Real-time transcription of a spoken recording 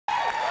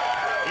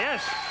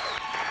Yes.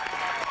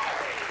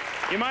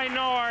 You might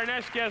know our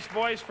next guest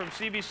voice from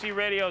CBC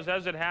Radio's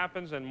As It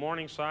Happens and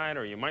Morningside,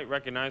 or you might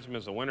recognize him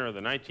as the winner of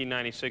the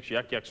 1996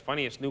 Yuck Yuck's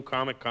Funniest New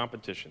Comic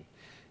competition.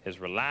 His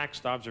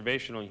relaxed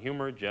observational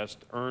humor just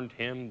earned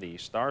him the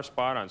star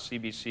spot on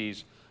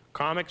CBC's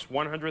Comics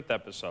 100th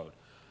episode,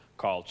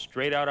 called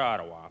Straight Outta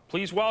Ottawa.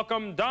 Please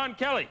welcome Don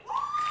Kelly.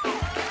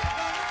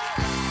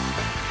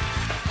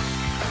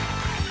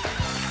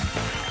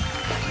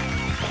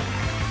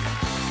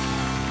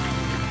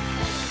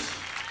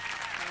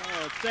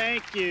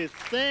 Thank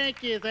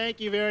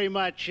you very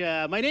much.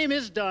 My name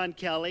is Don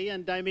Kelly,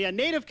 and I'm a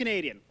native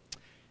Canadian.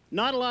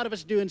 Not a lot of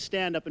us doing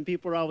stand-up, and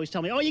people are always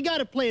telling me, oh, you got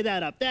to play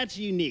that up. That's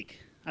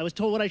unique. I was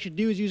told what I should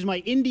do is use my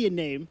Indian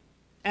name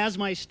as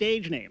my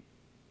stage name.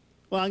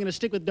 Well, I'm going to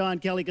stick with Don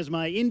Kelly because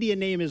my Indian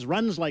name is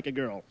Runs Like a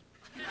Girl.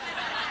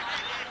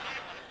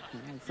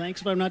 Well,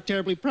 thanks, but I'm not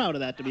terribly proud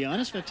of that, to be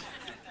honest. But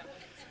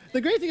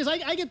the great thing is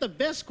I get the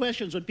best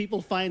questions when people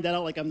find that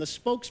out, like I'm the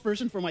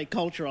spokesperson for my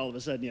culture all of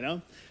a sudden, you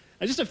know?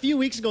 Just a few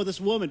weeks ago, this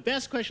woman,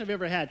 best question I've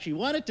ever had, she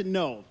wanted to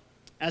know,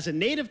 as a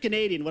native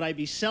Canadian, would I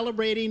be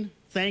celebrating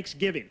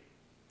Thanksgiving?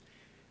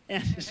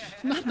 And it's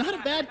not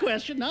a bad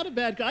question, not a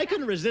bad question. I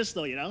couldn't resist,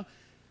 though, you know?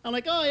 I'm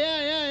like, oh,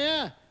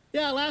 yeah.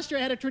 Yeah, last year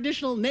I had a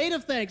traditional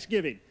native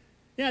Thanksgiving.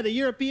 Yeah, the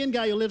European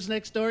guy who lives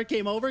next door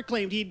came over,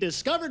 claimed he'd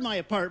discovered my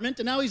apartment,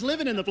 and now he's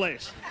living in the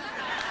place.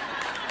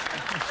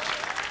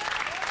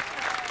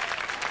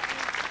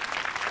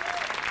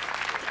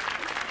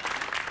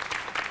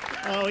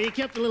 Oh, he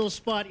kept a little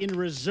spot in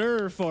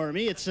reserve for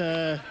me. It's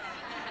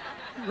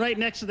right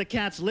next to the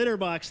cat's litter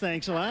box,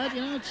 thanks a lot.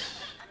 You know, it's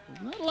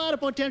not a lot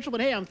of potential,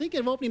 but hey, I'm thinking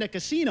of opening a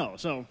casino,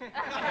 so.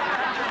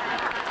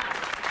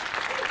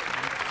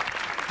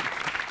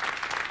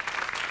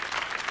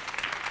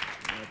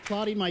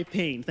 Applauding my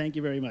pain. Thank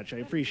you very much. I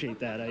appreciate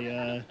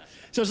that.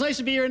 So it's nice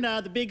to be here in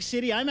the big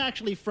city. I'm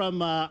actually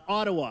from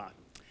Ottawa.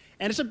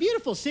 And it's a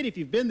beautiful city if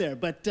you've been there,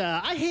 but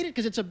I hate it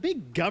because it's a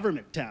big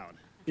government town,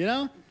 you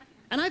know?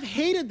 And I've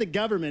hated the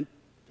government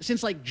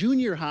since, like,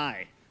 junior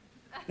high.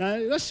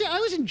 Let's say I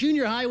was in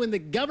junior high when the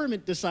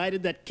government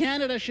decided that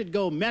Canada should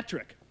go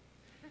metric.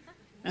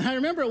 And I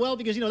remember it well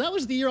because, you know, that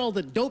was the year all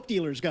the dope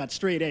dealers got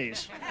straight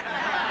A's.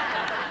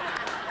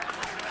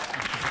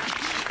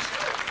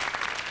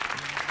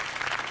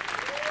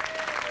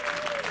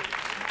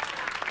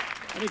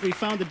 I think we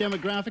found the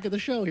demographic of the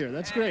show here.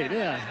 That's great,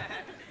 yeah.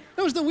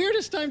 That was the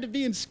weirdest time to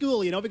be in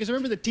school, you know, because I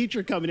remember the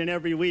teacher coming in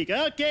every week.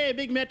 Okay,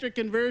 big metric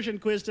conversion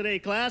quiz today,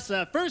 class.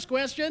 First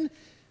question,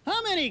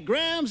 how many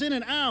grams in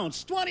an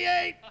ounce?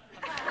 28.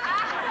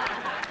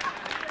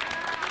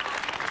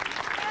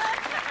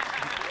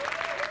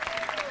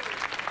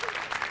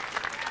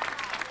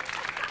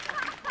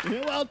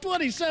 Yeah, well,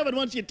 27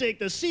 once you take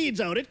the seeds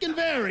out. It can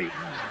vary.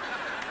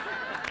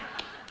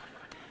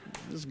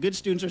 Those good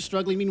students are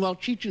struggling. Meanwhile,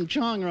 Cheech and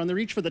Chong are on the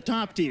reach for the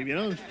top team, you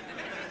know.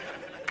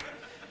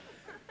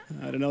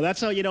 I don't know. That's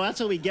how, you know, that's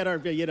how we get our,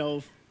 you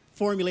know,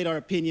 formulate our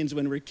opinions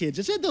when we're kids.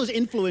 It's those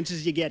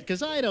influences you get,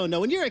 because I don't know.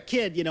 When you're a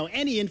kid, you know,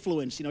 any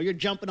influence, you know, you're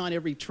jumping on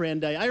every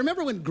trend. I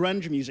remember when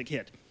grunge music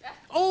hit.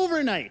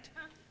 Overnight,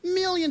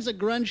 millions of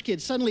grunge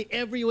kids suddenly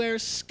everywhere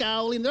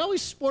scowling. They're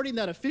always sporting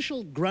that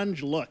official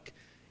grunge look.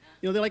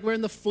 You know, they're like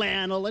wearing the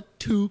flannel, a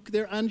toque,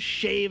 they're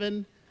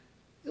unshaven.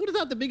 Who would have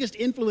thought the biggest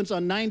influence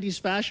on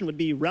 90s fashion would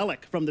be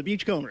Relic from the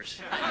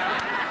Beachcombers?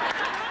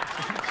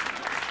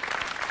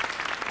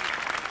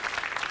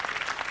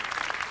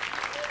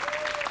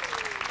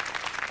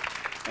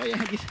 Oh,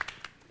 yeah,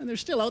 and they're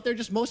still out there,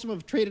 just most of them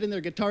have traded in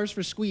their guitars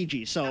for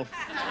squeegees, so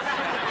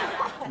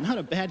not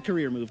a bad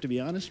career move, to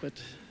be honest, but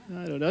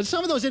I don't know.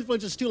 Some of those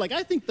influences, too, like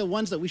I think the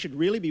ones that we should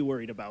really be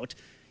worried about,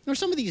 you know,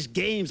 some of these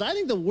games, I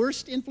think the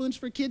worst influence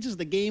for kids is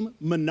the game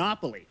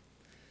Monopoly.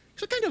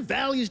 So what kind of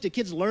values do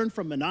kids learn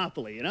from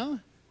Monopoly, you know?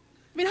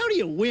 I mean, how do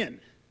you win?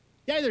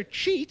 You either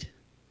cheat,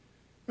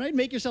 right,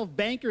 make yourself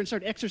banker and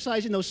start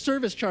exercising those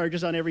service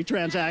charges on every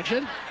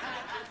transaction.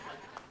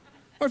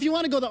 Or if you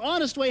want to go the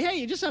honest way, hey,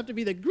 you just have to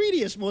be the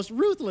greediest, most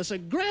ruthless,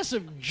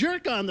 aggressive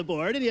jerk on the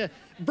board, and you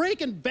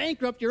break and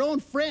bankrupt your own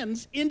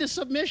friends into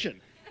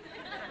submission.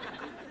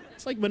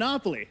 It's like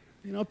Monopoly.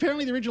 You know,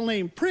 apparently the original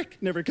name, Prick,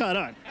 never caught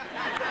on.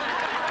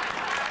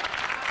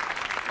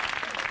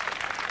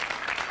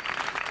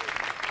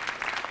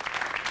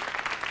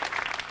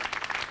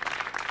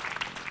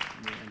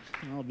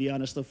 I'll be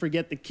honest, though,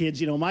 forget the kids.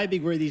 You know, my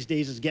big worry these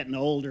days is getting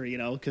older, you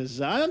know, because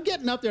I'm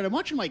getting up there and I'm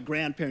watching my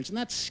grandparents, and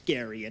that's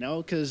scary, you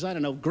know, because, I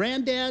don't know,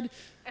 Granddad,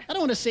 I don't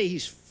want to say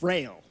he's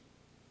frail.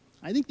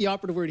 I think the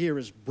operative word here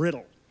is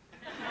brittle.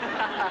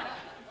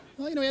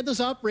 Well, you know, he had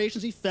those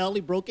operations. He fell,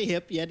 he broke a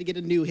hip, he had to get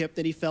a new hip,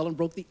 then he fell and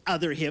broke the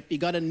other hip. He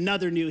got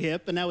another new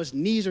hip, and now his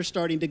knees are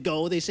starting to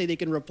go. They say they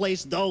can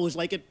replace those.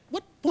 Like, at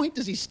what point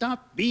does he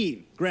stop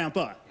being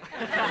Grandpa?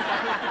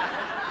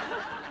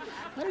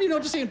 I don't even know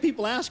what to say when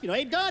people ask, you know,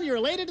 hey, Don, you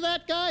related to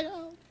that guy?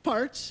 Oh,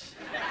 parts.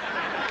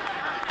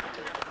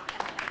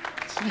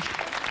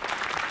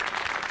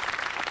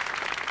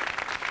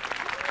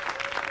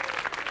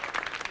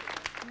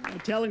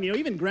 telling you,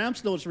 even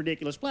Gramps knows it's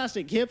ridiculous.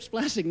 Plastic hips,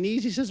 plastic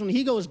knees. He says when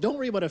he goes, don't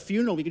worry about a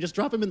funeral. We can just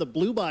drop him in the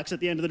blue box at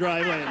the end of the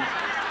driveway. You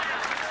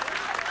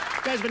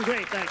guys have been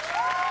great. Thanks.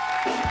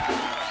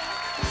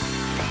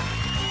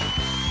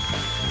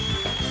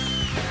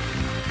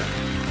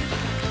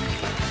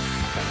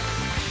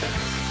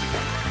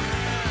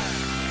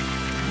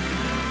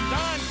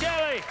 Don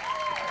Kelly.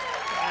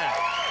 Yeah.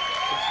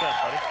 Good stuff,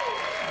 buddy.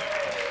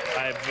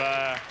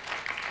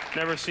 I've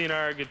never seen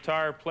our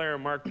guitar player,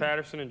 Mark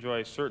Patterson,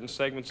 enjoy certain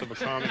segments of a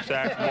comics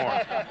act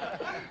more.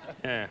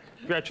 Yeah.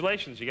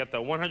 Congratulations, you got the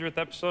 100th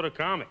episode of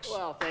Comics.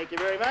 Well, thank you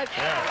very much.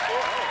 Yeah.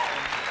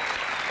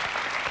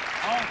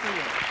 All for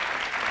you.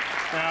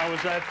 Now,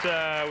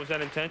 was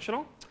that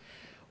intentional?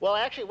 Well,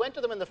 I actually went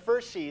to them in the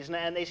first season,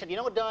 and they said, you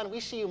know what, Don,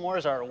 we see you more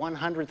as our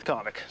 100th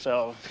comic.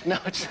 So, no,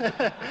 it's...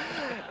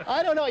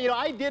 I don't know. You know,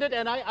 I did it,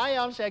 and I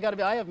honestly,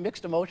 I have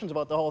mixed emotions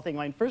about the whole thing.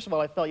 I mean, first of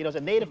all, I felt, you know, as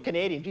a native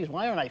Canadian, geez,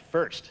 why aren't I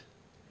first?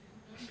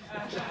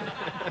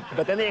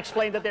 But then they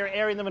explained that they're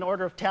airing them in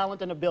order of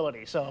talent and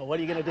ability. So what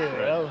are you going to do? Right.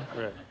 You know?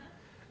 Right.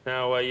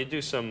 Now, you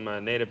do some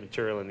native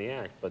material in the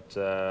act, but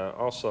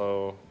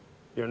also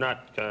you're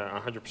not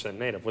 100%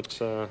 native. What's...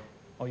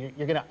 Oh, you're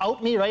going to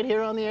out me right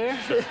here on the air?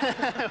 Sure.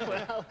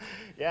 Well,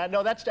 yeah,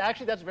 no, that's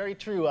very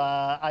true.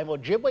 I'm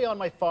Ojibwe on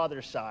my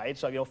father's side,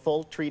 so, you know,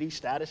 full treaty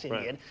status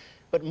Indian. Right.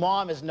 But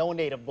Mom is no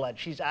native blood.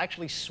 She's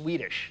actually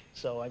Swedish.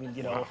 So, I mean,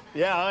 you know, wow.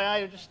 Yeah,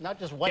 I just not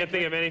just white. Can't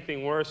think of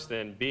anything worse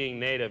than being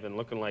native and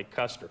looking like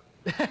Custer.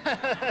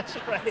 That's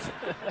right.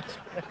 That's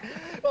right.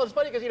 Well, it's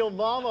funny because, you know,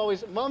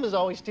 Mom is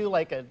always too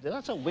like a,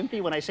 not so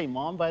wimpy when I say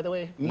Mom, by the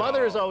way.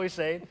 Mother is always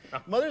saying,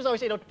 Mother's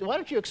always saying, why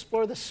don't you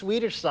explore the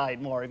Swedish side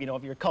more, you know,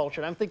 of your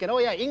culture? And I'm thinking, oh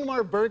yeah,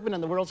 Ingmar Bergman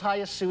and the world's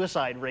highest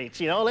suicide rates,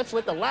 you know, let's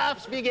let the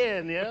laughs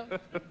begin, you know?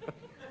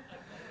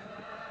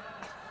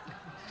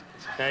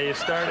 Now you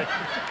started.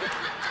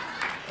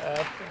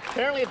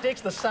 Apparently it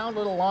takes the sound a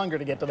little longer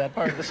to get to that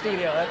part of the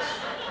studio.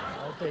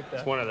 I'll take that.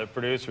 It's one of the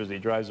producers. He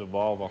drives a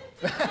Volvo.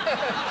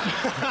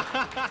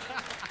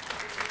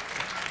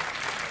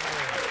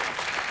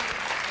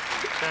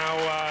 Now,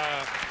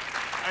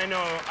 I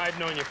know I've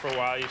known you for a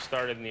while. You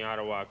started in the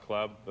Ottawa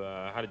Club.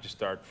 How did you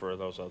start for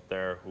those out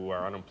there who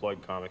are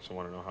unemployed comics and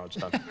want to know how it's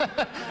done?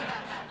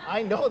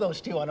 I know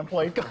those two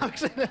unemployed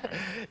comics.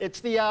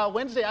 It's the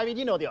Wednesday. I mean,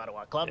 you know the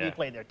Ottawa Club. Yeah. We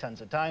played there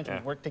tons of times. Yeah.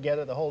 We worked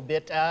together the whole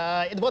bit.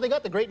 Well, they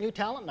got the great new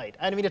talent night.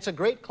 I mean, it's a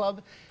great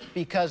club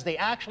because they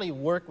actually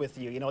work with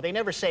you. You know, they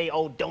never say,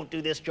 "Oh, don't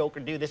do this joke or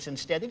do this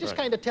instead." They just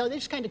kind of tell. They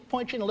just kind of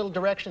point you in a little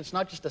direction. It's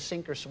not just a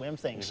sink or swim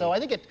thing. Mm-hmm. So I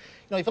think it. You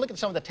know, if you look at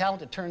some of the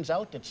talent, it turns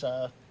out it's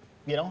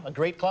you know, a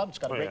great club. It's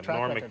got a great track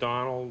record. Norm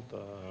MacDonald,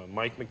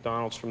 Mike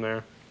McDonald's from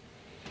there.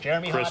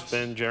 Jeremy Hotz.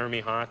 Crispin,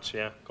 Jeremy Hotz,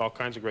 yeah. All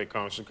kinds of great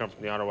comics that come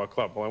from the Ottawa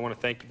Club. Well, I want to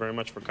thank you very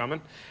much for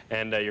coming.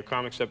 And your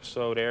comics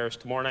episode airs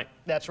tomorrow night.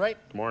 That's right.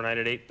 Tomorrow night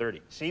at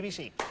 8:30.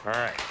 CBC. All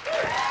right.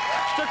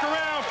 Stick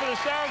around for the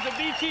sounds of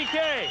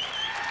BTK.